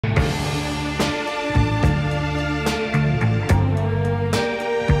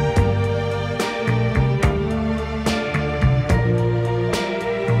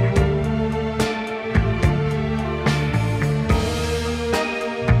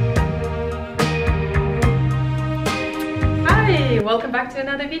welcome back to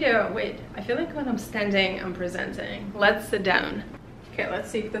another video. Wait, I feel like when I'm standing, I'm presenting. Let's sit down. Okay, let's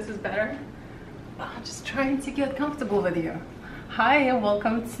see if this is better. I'm just trying to get comfortable with you. Hi and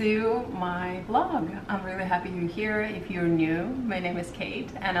welcome to my vlog. I'm really happy you're here. If you're new, my name is Kate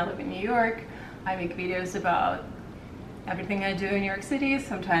and I live in New York. I make videos about everything I do in New York City,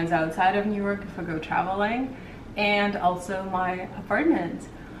 sometimes outside of New York if I go traveling, and also my apartment.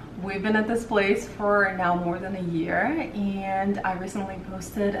 We've been at this place for now more than a year, and I recently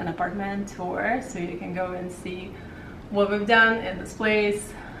posted an apartment tour so you can go and see what we've done in this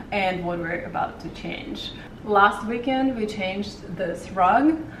place and what we're about to change. Last weekend we changed this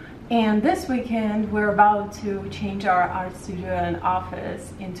rug, and this weekend we're about to change our art studio and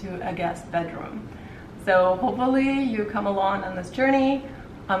office into a guest bedroom. So hopefully you come along on this journey.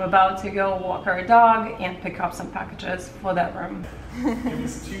 I'm about to go walk our dog and pick up some packages for that room. It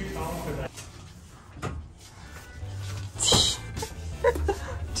was too tall for that.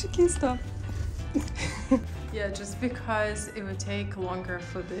 Cheeky stuff. Yeah, just because it would take longer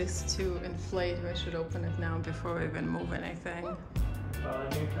for this to inflate, I should open it now before we even move anything. Well, I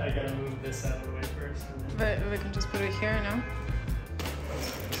think I gotta move this out of the way first. And then But we can just put it here now. I'm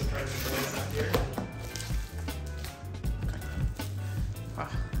surprised it's not here. Wow,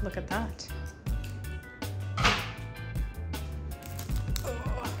 look at that. Oh,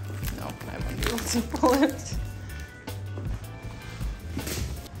 no, I won't be able to pull it.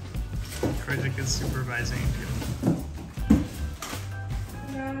 Project is supervising you.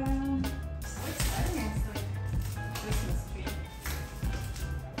 So exciting. It's like Christmas tree.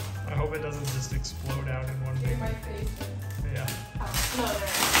 I hope it doesn't just explode out in one big. In my face. Yeah. No, there.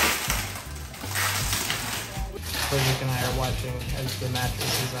 Project and I are watching as the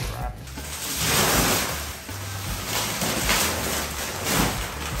mattress is unwrapped.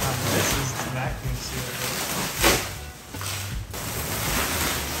 This is the vacuum sealer.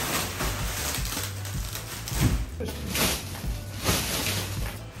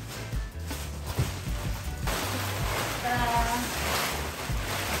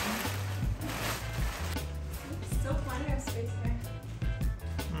 Still plenty of space there.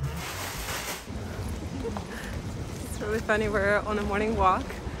 It's really funny, we're on a morning walk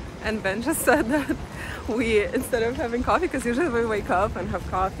and Ben just said that we, instead of having coffee, because usually we wake up and have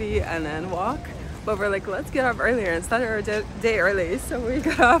coffee and then walk, but we're like, let's get up earlier and start our day early. So we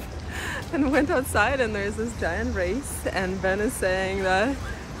got up and went outside, and there's this giant race, and Ben is saying that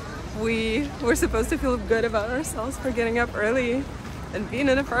we were supposed to feel good about ourselves for getting up early and being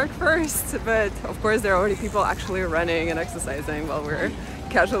in a park first, but of course there are already people actually running and exercising while we're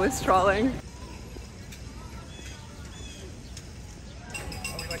casually strolling.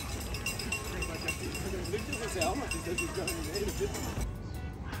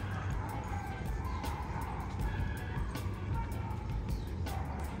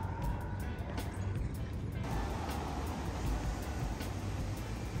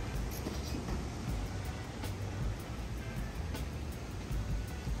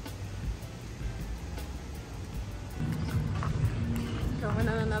 Going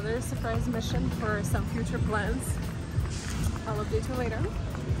on another surprise mission for some future plans. I'll update you later.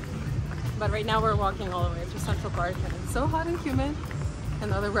 But right now we're walking all the way to Central Park, and it's so hot and humid.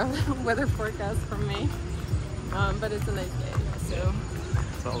 Another weather forecast from me. But it's a nice day, so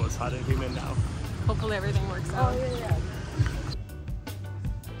It's always hot and humid now. hopefully everything works out. Oh, yeah.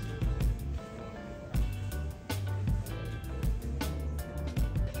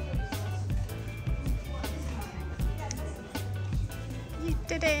 You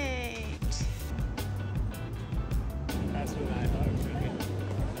did it! That's what I thought it was gonna be.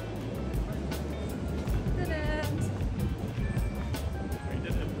 Did it! We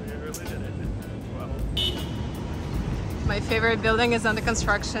did it. We really did it. Well, My favorite building is under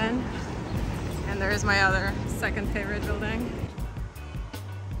construction, and there is my other second favorite building.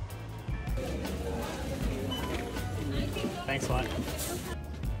 thanks a lot.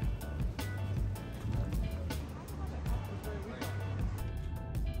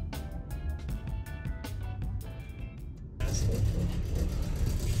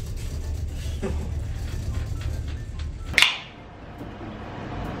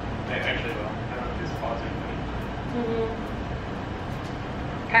 I actually will. I don't know if this pausing.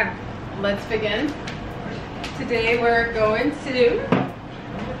 Okay, let's begin. Today we're going to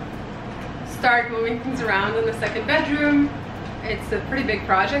start moving things around in the second bedroom. It's a pretty big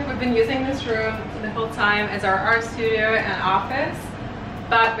project. We've been using this room the whole time as our art studio and office,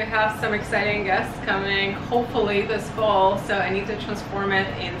 but we have some exciting guests coming hopefully this fall, so I need to transform it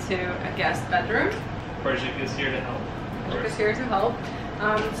into a guest bedroom. Project is here to help. Project is here to help.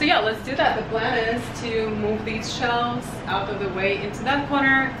 So yeah, let's do that. The plan is to move these shelves out of the way into that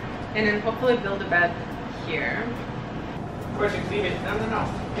corner and then hopefully build a bed here. Of course, you can leave it. No.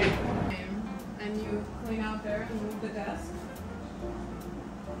 Hey. And you clean out there and move the desk.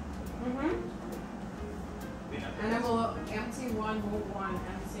 And then we'll empty one, move one,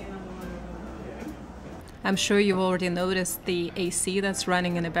 empty another one. I'm sure you've already noticed the AC that's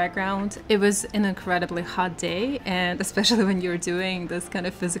running in the background. It was an incredibly hot day, and especially when you're doing this kind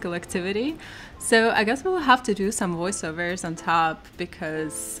of physical activity. So I guess we'll have to do some voiceovers on top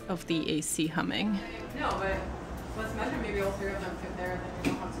because of the AC humming. No, but let's measure maybe all three of them fit there, and then we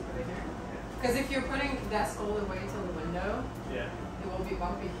don't have to put it here. Because if you're putting the desk all the way to the window, it will be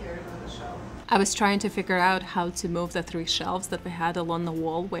bumpy here to the shelf. I was trying to figure out how to move the 3 shelves that we had along the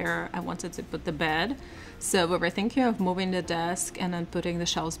wall where I wanted to put the bed. So we were thinking of moving the desk and then putting the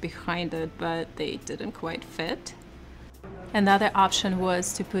shelves behind it, but they didn't quite fit. Another option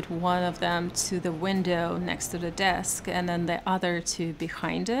was to put one of them to the window next to the desk and then the other 2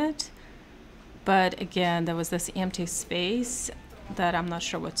 behind it. But again, there was this empty space that I'm not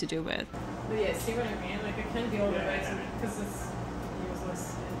sure what to do with. But yeah, see what I mean? Like it can be all the way because it's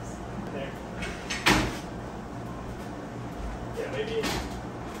useless. There. Yeah, maybe.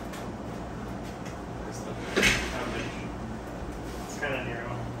 It's kind of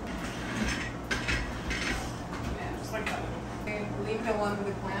narrow. Yeah, just like that. Okay, leave the one with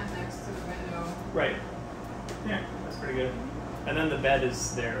the plant next to the window. Right. Yeah, that's pretty good. And then the bed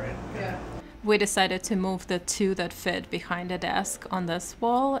is there, right? Yeah. We decided to move the 2 that fit behind the desk on this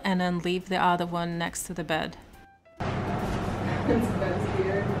wall and then leave the other one next to the bed. This bed's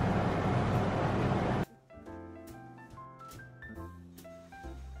weird.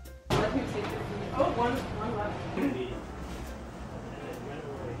 Let me take it. Oh, one left.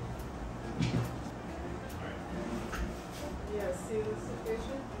 Yeah, see the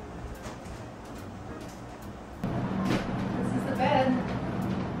situation? This is the bed.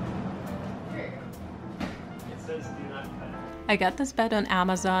 I got this bed on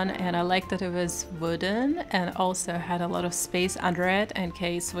Amazon and I liked that it was wooden and also had a lot of space under it in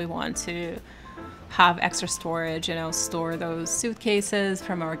case we want to have extra storage, you know, store those suitcases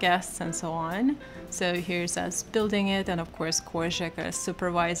from our guests and so on. So here's us building it, and of course Korshik is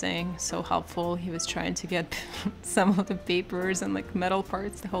supervising, so helpful. He was trying to get some of the papers and like metal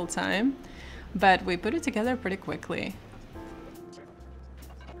parts the whole time, but we put it together pretty quickly.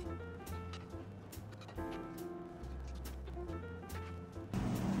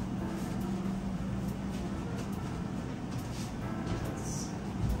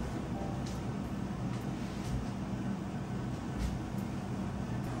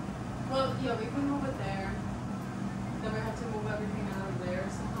 Well, yeah, we can move it there. Then we have to move everything out of there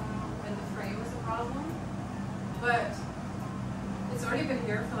somehow, and the frame is a problem. But it's already been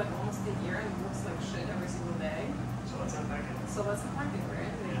here for like almost a year, and it looks like shit every single day. So let's unpack it. So let's unpack it,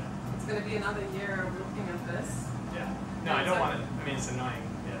 right? Yeah. It's gonna be another year of looking at this. Yeah. No, I don't want it. I mean, it's annoying.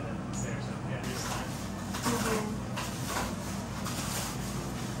 Yeah, that it's there. So yeah, just fine.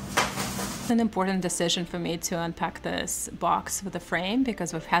 It's an important decision for me to unpack this box with the frame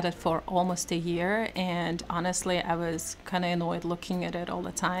because we've had it for almost a year, and honestly I was kind of annoyed looking at it all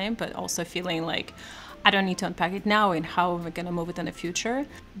the time, but also feeling like I don't need to unpack it now, and how am I going to move it in the future.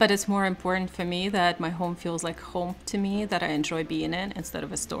 But it's more important for me that my home feels like home to me, that I enjoy being in instead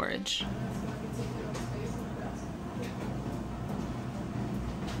of a storage.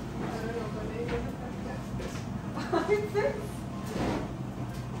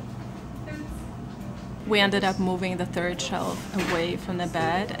 We ended up moving the 3rd shelf away from the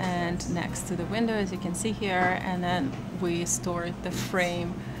bed and next to the window, as you can see here, and then we stored the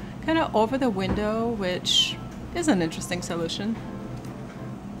frame kind of over the window, which is an interesting solution.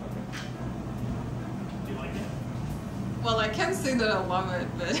 Do you like it? Well, I can't say that I love it,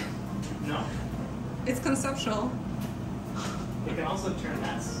 but No. it's conceptual. You can also turn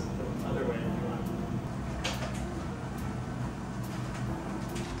that the other way if you want.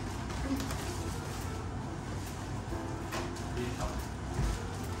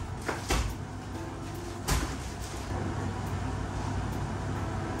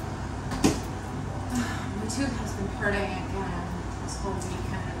 My tooth has been hurting again this whole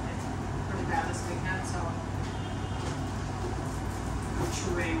weekend. It's pretty bad this weekend, so I'm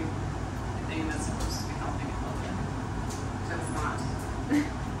chewing the thing that's supposed to be helping it a little bit. But it's not. I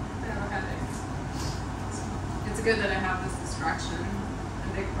have a headache. It's good that I have this distraction, a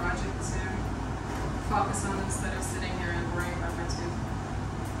big project to focus on instead of sitting here and worrying about my tooth.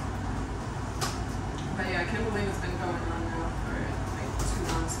 But yeah, I can't believe it's been going on now for like 2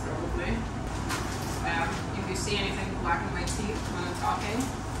 months probably. You you see anything black in my teeth when I'm talking,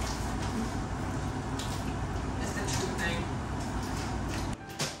 it's the true thing.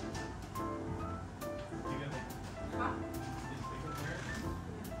 Huh?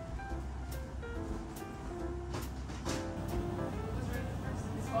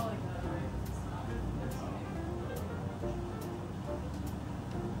 It's falling down, right?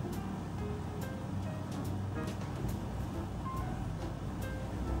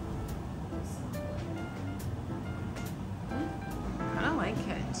 I like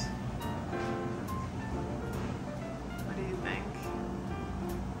it. What do you think?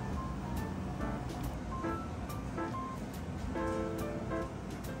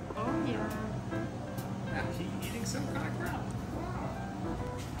 Oh yeah. Keep eating some kind of crap.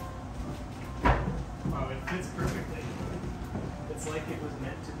 Wow, it fits perfectly. It's like it was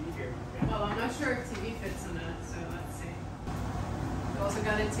meant to be here. Well, I'm not sure if TV fits in it, so let's see. We also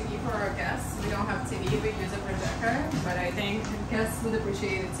got a TV for our guests. We don't have TV, we use a projector, but I think guests would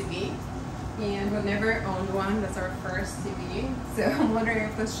appreciate a TV. And we've never owned one, that's our first TV. So I'm wondering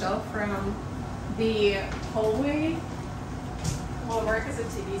if the shelf from the hallway will work as a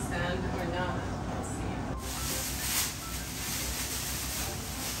TV stand or not. Let's see.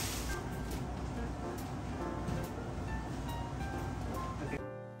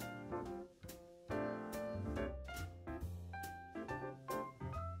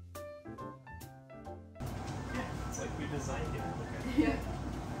 Yeah, it's like we designed it. Yeah.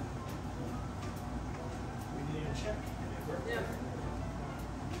 We didn't even check. And it worked. Yeah.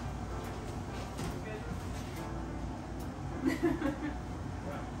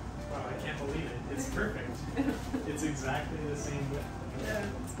 Wow, I can't believe it. It's perfect. It's exactly the same width. Yeah,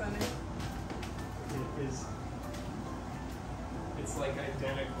 it's funny. It is. It's like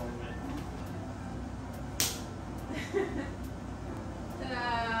identical width.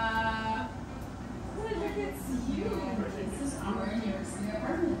 Ta-da! Look, it's you. This is our NYC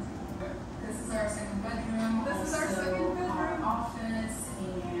Apartment Makeover. This is our second bedroom. This is our second bedroom. Our office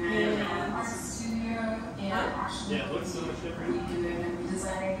and our studio. And actually, Yeah, it looks so much different. redoing and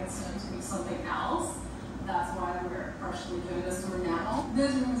redesigning it soon to be something else. That's why we're partially doing this tour now.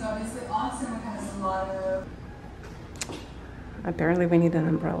 This room is obviously awesome. It has a lot of. Apparently we need an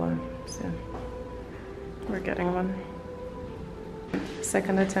umbrella, so we're getting one.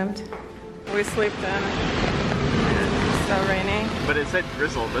 Second attempt. We slept in. It's so rainy. But it said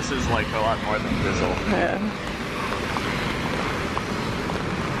drizzle. This is like a lot more than drizzle. Yeah.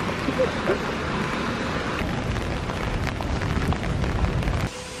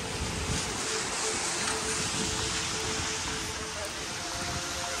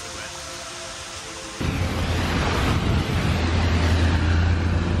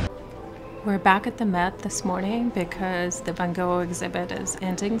 We're back at the Met this morning because the Van Gogh exhibit is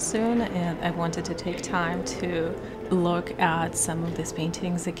ending soon, and I wanted to take time to look at some of these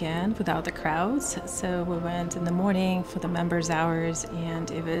paintings again without the crowds. So we went in the morning for the members' hours, and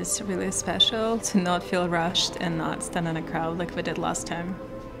it was really special to not feel rushed and not stand in a crowd like we did last time.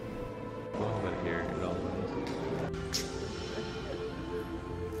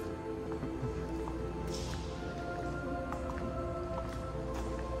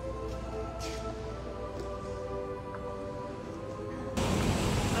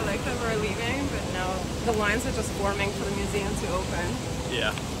 I like that we're leaving, but now the lines are just forming for the museum to open.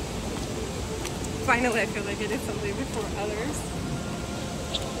 Yeah. Finally, I feel like I did something before others.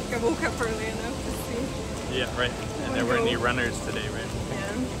 Like I woke up early enough to see. Yeah, right. And there weren't any runners today, right?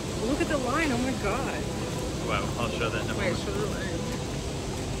 Yeah. Look at the line, oh my god. Wow, I'll show that in a Wait, moment. show the line.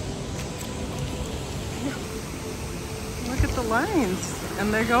 Look at the lines.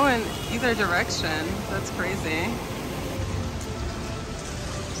 And they're going either direction. That's crazy.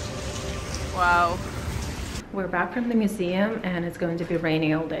 Wow. We're back from the museum and it's going to be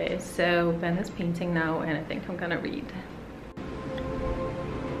raining all day. So Ben is painting now and I think I'm gonna read.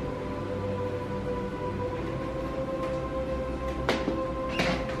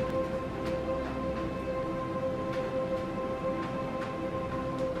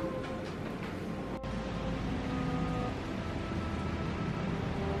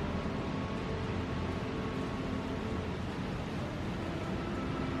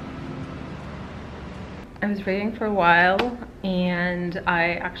 I was reading for a while and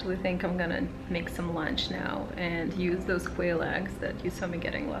I actually think I'm gonna make some lunch now and use those quail eggs that you saw me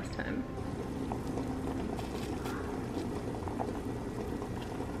getting last time.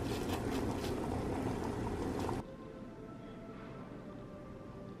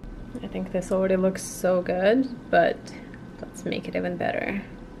 I think this already looks so good, but let's make it even better.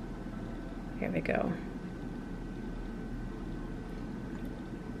 Here we go.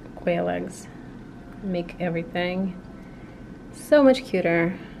 Quail eggs. make everything so much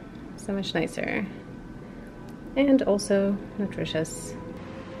cuter, so much nicer, and also nutritious.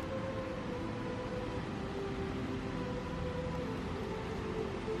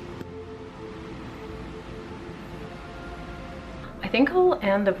 I think I'll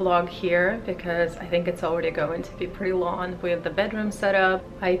end the vlog here because I think it's already going to be pretty long with the bedroom setup.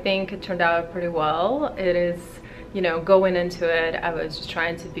 I think it turned out pretty well. It is, you know, going into it, I was just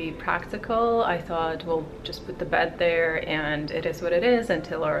trying to be practical. I thought we'll just put the bed there and it is what it is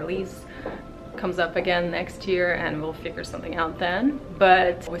until our lease comes up again next year and we'll figure something out then.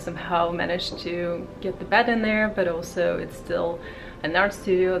 But we somehow managed to get the bed in there, but also it's still an art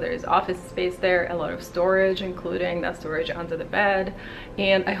studio. There's office space there, a lot of storage, including that storage under the bed.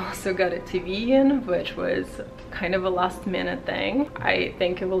 And I also got a TV in, which was kind of a last minute thing. I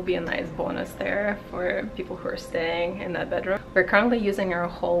think it will be a nice bonus there for people who are staying in that bedroom. We're currently using our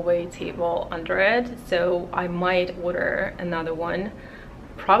hallway table under it, so I might order another one,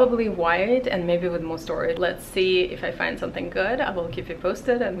 probably white and maybe with more storage. Let's see if I find something good. I will keep you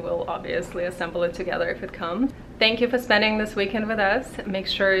posted and we'll obviously assemble it together if it comes. Thank you for spending this weekend with us. Make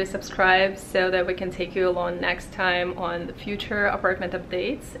sure you subscribe so that we can take you along next time on the future apartment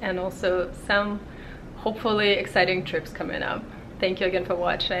updates and also some hopefully exciting trips coming up. Thank you again for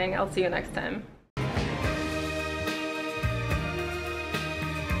watching. I'll see you next time.